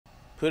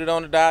Put it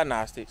on the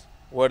diagnostics.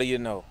 What do you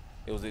know?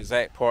 It was the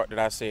exact part that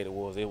I said it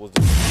was. It was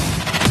the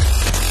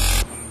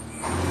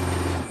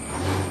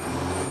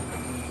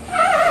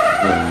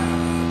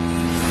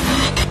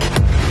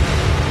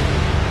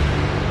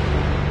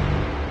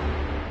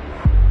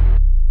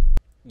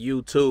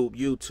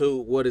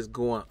YouTube, what is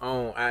going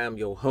on? I am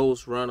your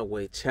host,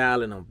 Runaway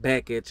Child, and I'm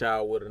back at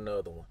y'all with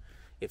another one.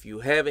 If you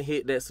haven't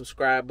hit that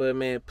subscribe button,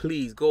 man,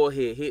 please go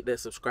ahead, hit that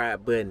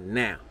subscribe button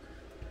now.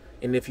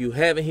 And if you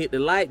haven't hit the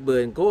like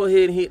button, go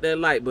ahead and hit that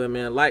like button,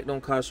 man. Like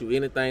don't cost you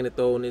anything to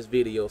throw in this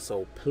video,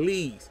 so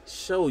please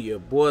show your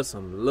boy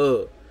some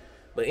love.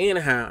 But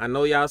anyhow, I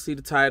know y'all see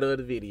the title of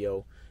the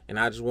video, and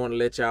I just want to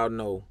let y'all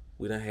know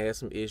we done had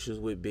some issues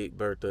with Big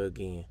Bertha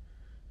again.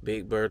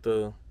 Big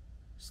Bertha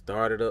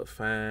started up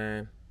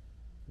fine,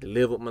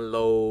 delivered my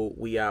load.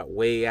 We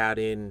way out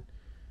in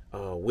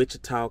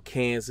Wichita,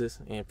 Kansas.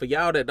 And for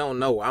y'all that don't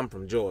know, I'm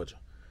from Georgia.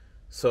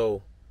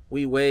 So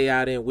we way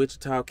out in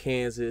Wichita,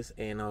 Kansas,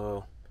 and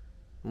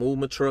move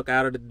my truck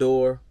out of the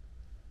door,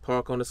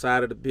 park on the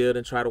side of the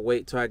building, try to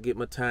wait till I get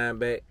my time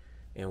back.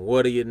 And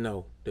what do you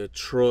know? The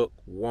truck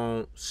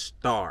won't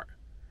start.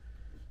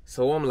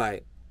 So I'm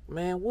like,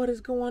 man, what is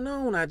going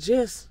on? I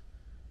just,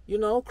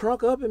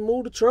 crunk up and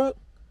move the truck.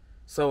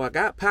 So I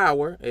got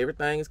power.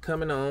 Everything is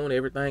coming on.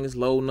 Everything is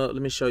loading up.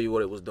 Let me show you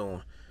what it was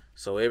doing.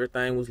 So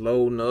everything was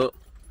loading up.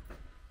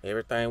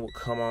 Everything would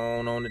come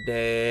on the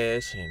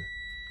dash, and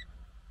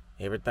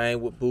everything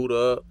would boot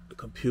up. The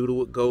computer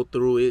would go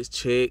through its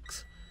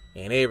checks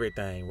and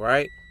everything,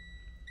 right?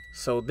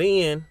 So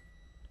then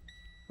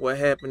what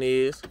happened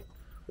is,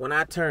 when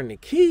I turn the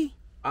key,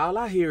 all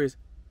I hear is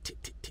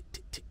tick, tick, tick,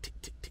 tick, tick, tick,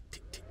 tick, tick,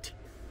 tick, tick, tick.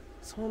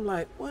 So I'm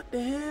like, what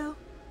the hell?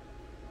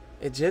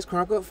 It just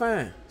cranked up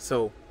fine.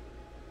 So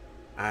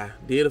I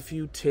did a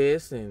few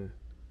tests and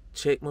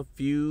checked my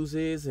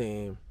fuses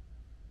and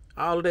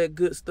all of that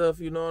good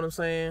stuff, you know what I'm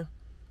saying?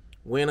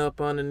 Went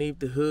up underneath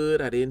the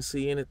hood. I didn't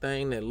see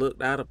anything that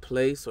looked out of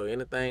place or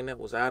anything that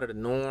was out of the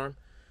norm.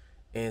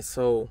 And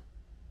so,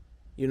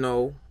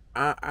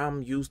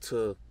 I'm used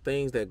to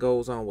things that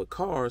goes on with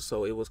cars,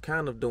 so it was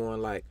kind of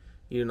doing like,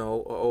 an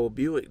old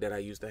Buick that I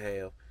used to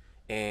have.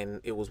 And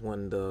it was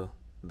when the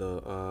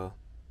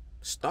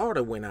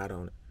starter went out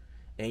on it.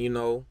 And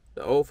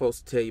the old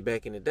folks tell you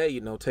back in the day,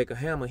 take a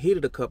hammer, hit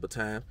it a couple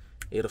times,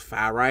 it'll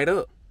fire right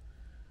up.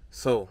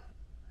 So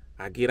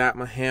I get out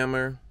my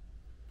hammer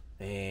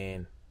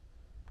and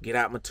get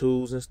out my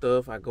tools and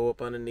stuff. I go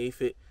up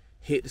underneath it,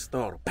 hit the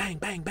starter, bang,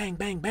 bang, bang,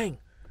 bang, bang.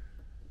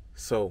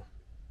 So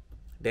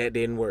that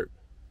didn't work.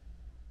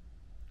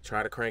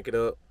 Try to crank it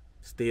up,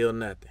 still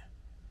nothing.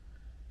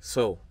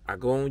 So I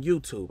go on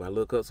YouTube. I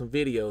look up some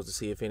videos to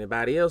see if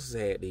anybody else has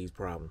had these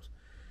problems.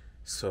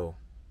 So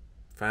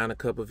found a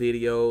couple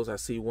videos. I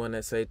see one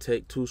that say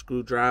take 2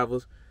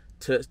 screwdrivers,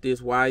 touch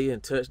this wire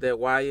and touch that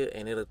wire,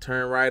 and it'll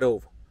turn right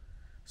over.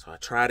 So I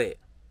try that.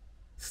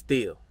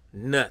 Still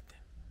nothing.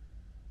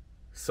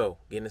 So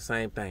getting the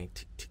same thing.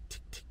 Tick, tick,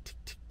 tick, tick, tick,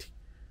 tick, tick.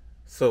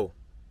 So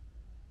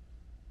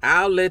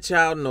I'll let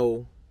y'all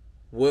know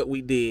what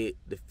we did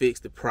to fix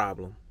the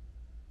problem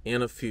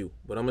in a few.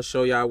 But I'm gonna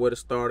show y'all where the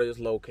starter is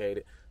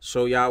located.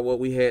 Show y'all what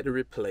we had to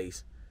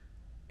replace.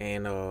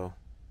 And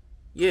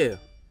yeah.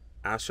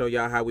 I'll show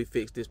y'all how we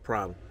fix this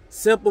problem.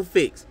 Simple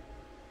fix.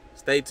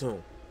 Stay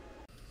tuned.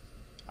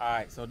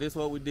 Alright, so this is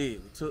what we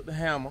did. We took the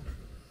hammer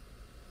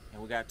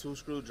and we got 2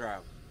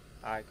 screwdrivers.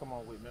 Alright, come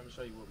on with me. Let me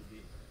show you what we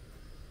did.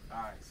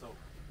 Alright, so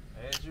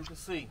as you can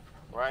see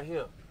right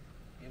here,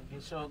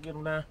 get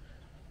them down.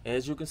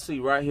 As you can see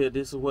right here,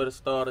 this is where the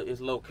starter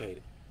is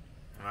located.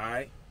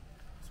 Alright,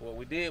 so what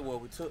we did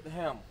was we took the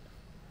hammer,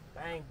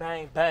 bang,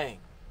 bang, bang,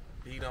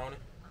 beat on it,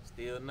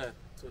 still nothing.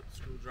 Took the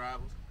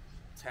screwdrivers,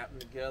 tap them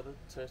together,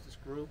 touch the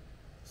screw,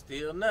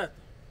 still nothing.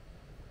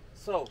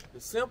 So the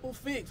simple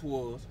fix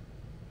was,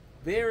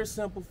 very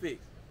simple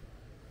fix.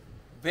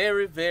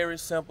 Very, very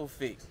simple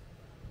fix.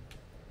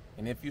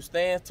 And if you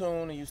stand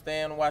tuned and you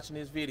stand watching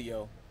this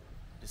video,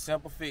 the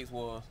simple fix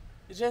was,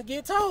 to just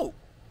get towed.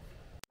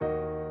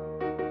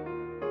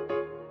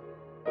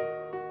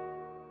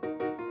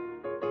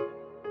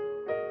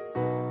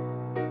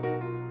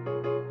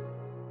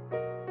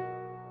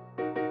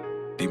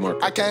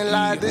 I can't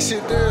lie, this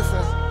shit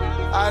different.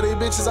 All these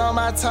bitches on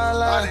my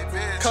timeline.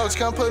 Coach,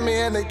 come put me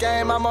in the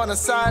game, I'm on the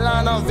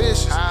sideline, I'm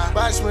vicious.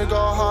 Watch me go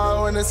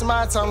hard when it's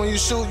my time. When you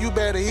shoot, you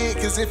better hit,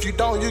 cause if you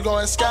don't, you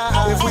going sky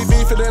high. If we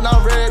beefing, then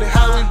I'm ready.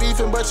 How we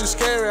beefing, but you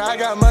scary. I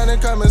got money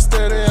coming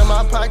steady, and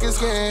my pockets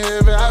getting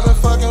heavy. I been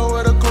fucking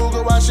with a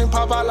cougar, watching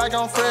pop out like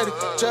I'm Freddy.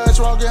 Judge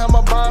won't get him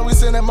a bond, we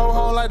send him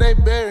home like they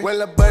buried. When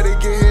the buddy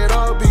get hit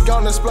up, he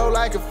gon' explode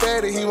like a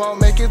fatty. He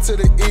won't make it to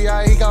the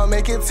EI, he gon'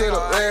 make it to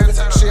the ready.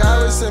 She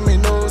always send me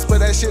news, but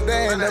that shit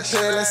they ain't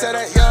appealing. Said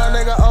that young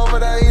nigga over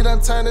there, he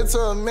done turned into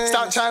a man.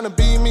 Stop trying to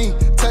be me.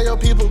 Tell your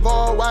people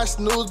go and watch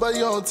the news, but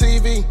you on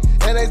TV.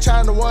 And they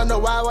trying to wonder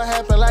why what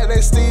happened like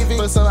they Stevie.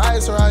 Put some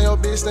ice around your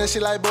bitch, then she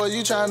like, boy,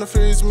 you trying to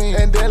freeze me.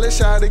 And then let's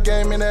shot the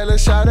game, and then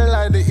let's shot it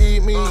like to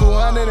eat me.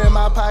 200 in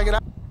my pocket.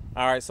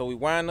 Alright, so we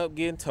wind up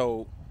getting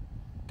towed.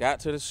 Got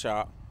to the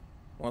shop.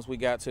 Once we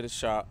got to the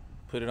shop,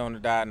 Put it on the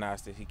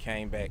diagnostics. He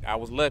came back. I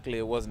was lucky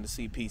it wasn't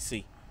the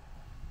CPC.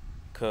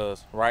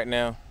 Because right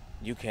now,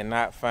 you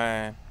cannot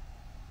find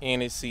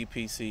any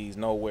CPCs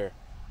nowhere.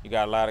 You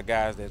got a lot of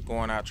guys that's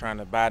going out trying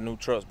to buy new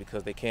trucks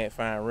because they can't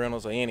find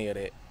rentals or any of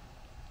that.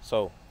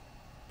 So,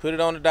 put it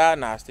on the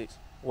diagnostics.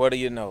 What do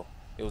you know?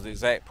 It was the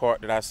exact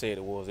part that I said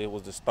it was. It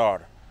was the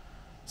starter.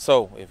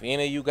 So, if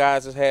any of you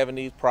guys is having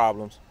these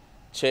problems,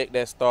 check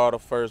that starter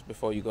first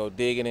before you go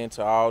digging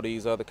into all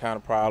these other kind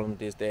of problems,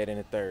 this, that, and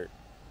the third.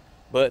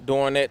 But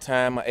during that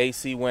time, my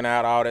AC went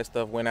out, all that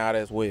stuff went out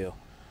as well.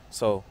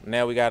 So,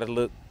 now we got to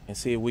look and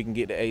see if we can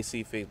get the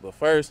AC fixed. But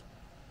first,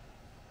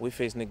 we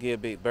fixing to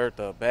give Big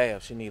Bertha a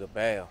bath. She need a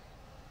bath.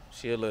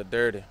 She a little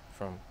dirty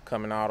from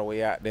coming all the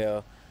way out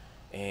there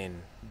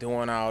and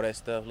doing all that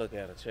stuff. Look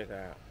at her, check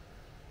her out.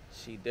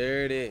 She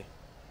dirty.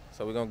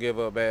 So we're gonna give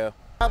her a bath.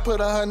 I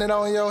put 100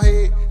 on your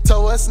head.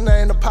 Told what's the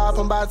name to pop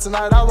him by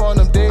tonight. I want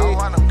him dead.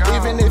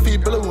 Even if he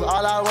blue,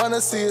 all I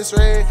wanna see is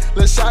red.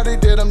 Lil' shawty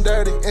did him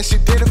dirty, and she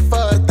did it for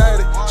a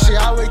 30. She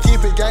always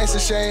keep it gangster,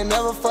 she ain't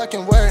never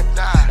fucking worried.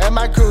 And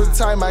my crew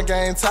tight, my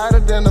game tighter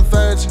than a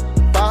virgin.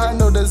 Bought her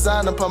new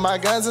designer, put my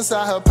guns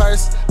inside her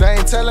purse. They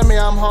ain't telling me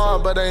I'm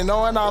hard, but they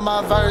knowing all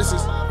my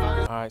verses.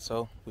 Alright,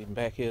 so we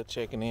back here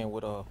checking in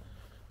with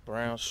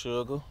brown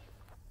sugar.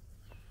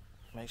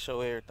 Make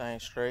sure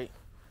everything's straight.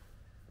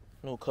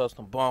 New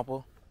custom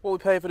bumper. What we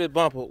pay for this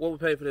bumper? What we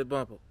pay for this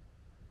bumper,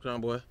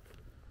 John boy?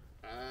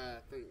 I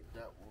think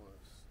that was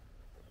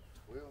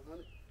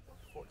 1,200,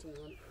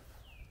 1,400.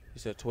 You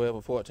said 12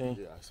 or 14?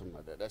 Yeah, something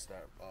like that. That's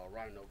that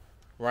Rhino.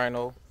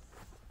 Rhino.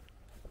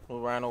 New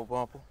Rhino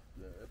bumper.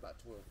 Yeah, about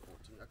 12,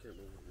 14. I can't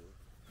remember what it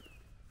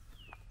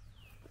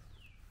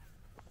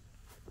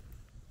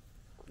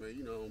was. Man,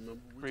 you know,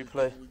 remember we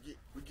Replay.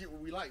 We get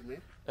what we like,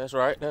 man. That's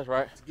right. That's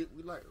right. To get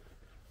what we like.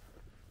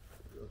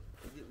 Yeah,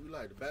 we get what we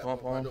like. The back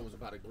Bump bumper, I on. know was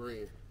about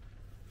 $1,000.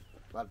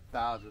 About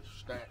 1,000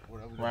 stack,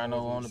 whatever.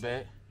 Rhino on the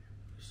back.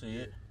 See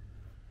it?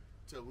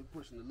 Tell we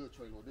pushing the little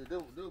trailer.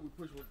 Then we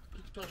push with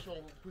the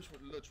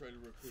little trailer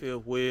real quick.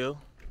 Fifth wheel.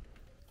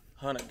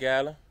 100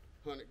 gallon.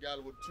 100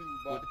 gallon with two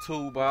box. With the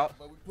tube out.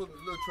 But we put in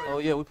the little trailer. Oh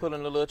yeah, we put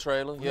in the little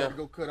trailer. We Yeah. had to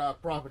go cut our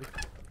property.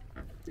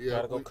 Yeah,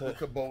 Gotta go we cut.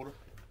 Kubota.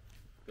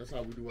 That's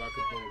how we do our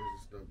Kubotas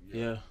and stuff.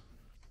 Yeah.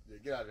 Yeah,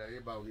 get out of there.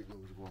 Everybody need to know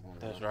what's going on.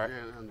 That's right. Yeah,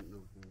 I need to know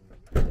what's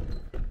going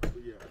on.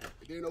 But yeah.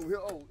 And then over here,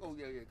 oh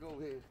yeah, go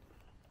ahead.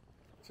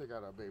 Check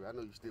out our baby. I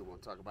know you still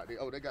want to talk about it.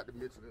 Oh, they got the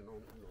Michelin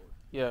on.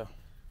 Yeah.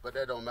 But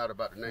that don't matter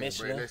about the name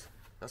Michelin. brand.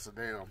 That's a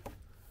damn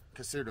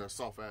considered a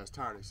soft ass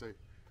tire. They say.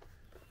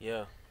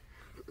 Yeah.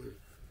 But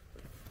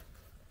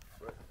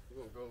we're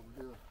gonna go over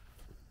here.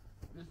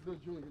 This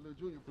Little Junior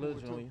pool.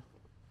 Little Junior.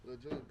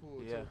 Little Junior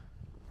pool. Yeah.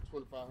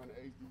 2,500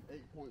 HD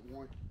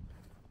 8.1.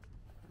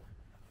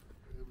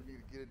 We need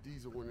to get a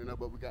diesel one in there,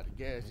 but we got the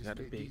gas. We got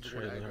the big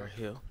trailer right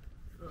here.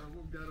 What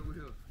we got over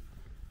here?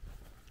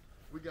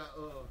 We got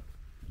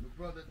my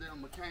brother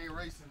down McCain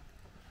Racing.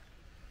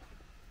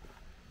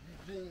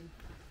 Eugene.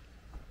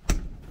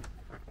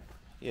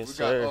 Yes, We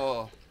sir.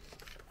 got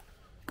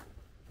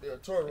El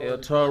Toro. El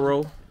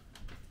Toro.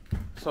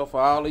 So for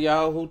all of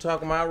y'all who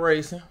talking about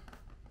racing,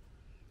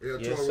 El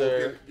Yes, Toro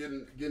sir.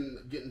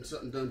 getting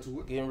something done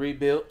to it. getting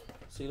rebuilt.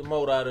 See the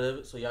motor out of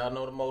it, so y'all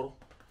know the motor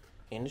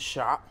in the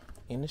shop.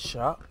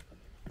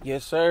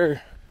 Yes,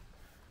 sir.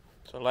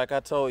 So like I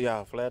told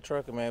y'all, flat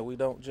trucking, man, we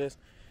don't just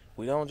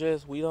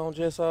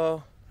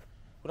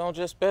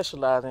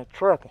specialize in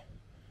trucking.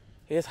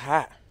 It's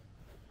hot,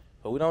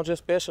 but we don't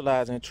just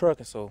specialize in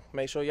trucking. So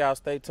make sure y'all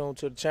stay tuned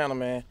to the channel,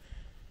 man.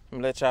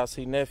 And let y'all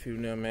see Nephew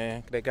now,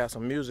 man. They got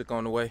some music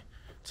on the way.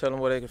 Tell them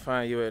where they can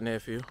find you at,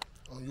 Nephew.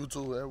 On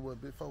YouTube, everywhere,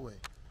 Big 4-Way.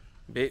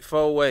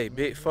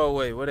 Big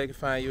 4-Way. Where they can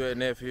find you at,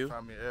 Nephew?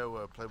 Find me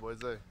everywhere, Playboy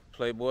Zay.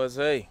 Playboy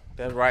Zay.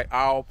 That's right,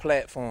 all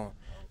platforms.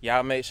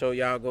 Y'all make sure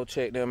y'all go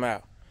check them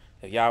out.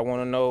 If y'all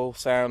want to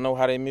know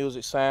how their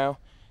music sound,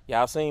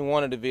 y'all seen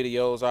one of the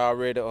videos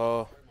already,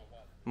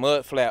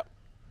 mud flap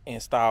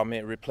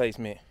installment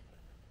replacement.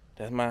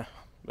 That's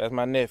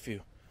my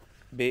nephew,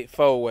 Big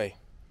 4-Way.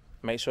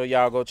 Make sure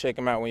y'all go check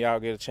him out when y'all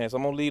get a chance.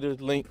 I'm gonna leave the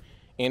link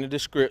in the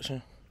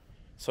description,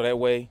 so that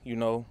way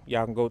y'all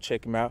can go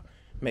check him out.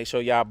 Make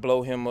sure y'all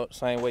blow him up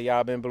same way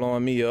y'all been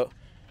blowing me up.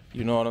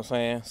 You know what I'm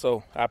saying?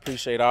 So I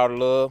appreciate all the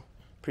love,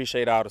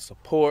 appreciate all the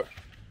support.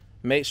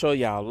 Make sure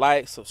y'all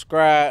like,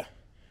 subscribe.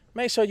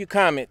 Make sure you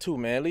comment too,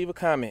 man. Leave a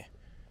comment.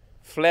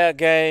 Flare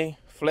Gang,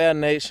 Flare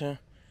Nation,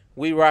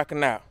 we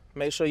rocking out.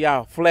 Make sure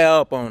y'all flare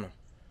up on them.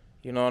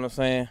 You know what I'm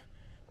saying?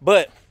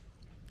 But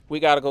we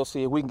gotta go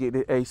see if we can get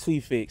the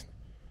AC fixed.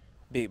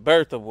 Big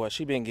Bertha, boy,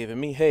 she been giving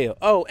me hell.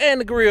 Oh,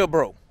 and the grill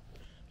broke.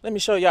 Let me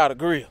show y'all the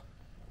grill.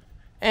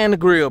 And the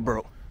grill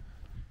broke.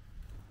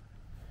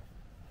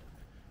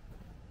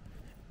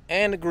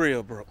 And the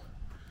grill broke.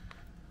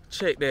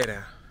 Check that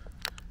out.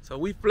 So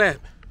we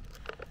flapping.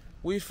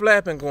 We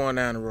flapping going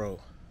down the road.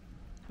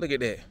 Look at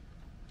that.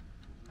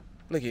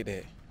 Look at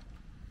that.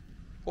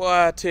 Boy,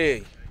 I tell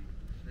you.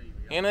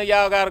 Any of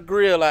y'all got a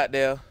grill out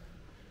there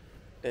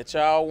that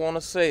y'all want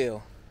to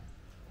sell,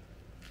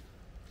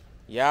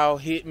 y'all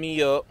hit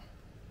me up.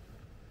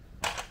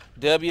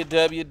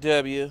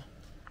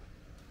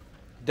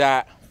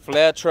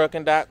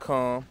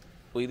 www.flaretrucking.com.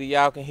 Either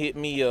y'all can hit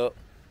me up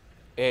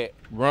at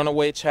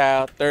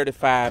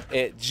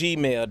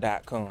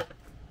runawaychild35@gmail.com.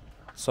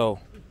 So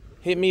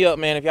hit me up,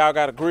 man, if y'all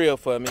got a grill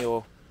for me,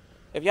 or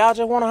if y'all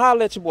just want to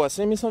holler at your boy,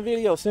 send me some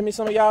videos, send me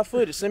some of y'all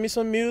footage, send me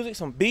some music,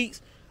 some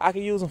beats. I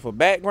can use them for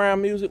background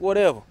music,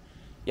 whatever.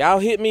 Y'all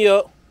hit me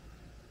up.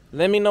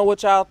 Let me know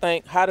what y'all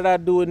think. How did I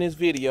do in this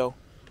video?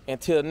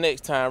 Until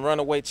next time,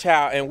 Runaway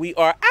Child, and we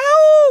are out!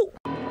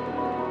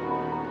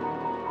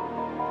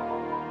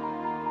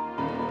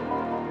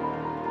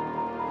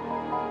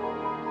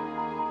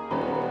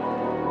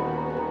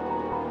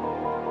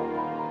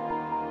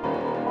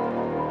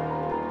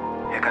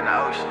 Here come the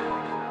ocean.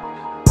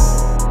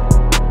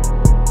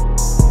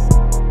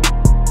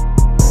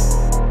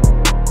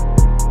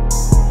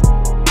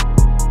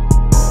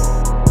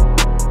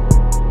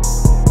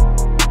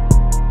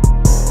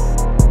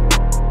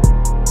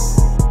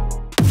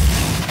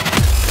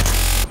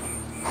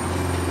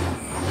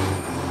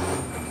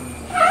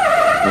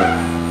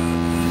 Yeah.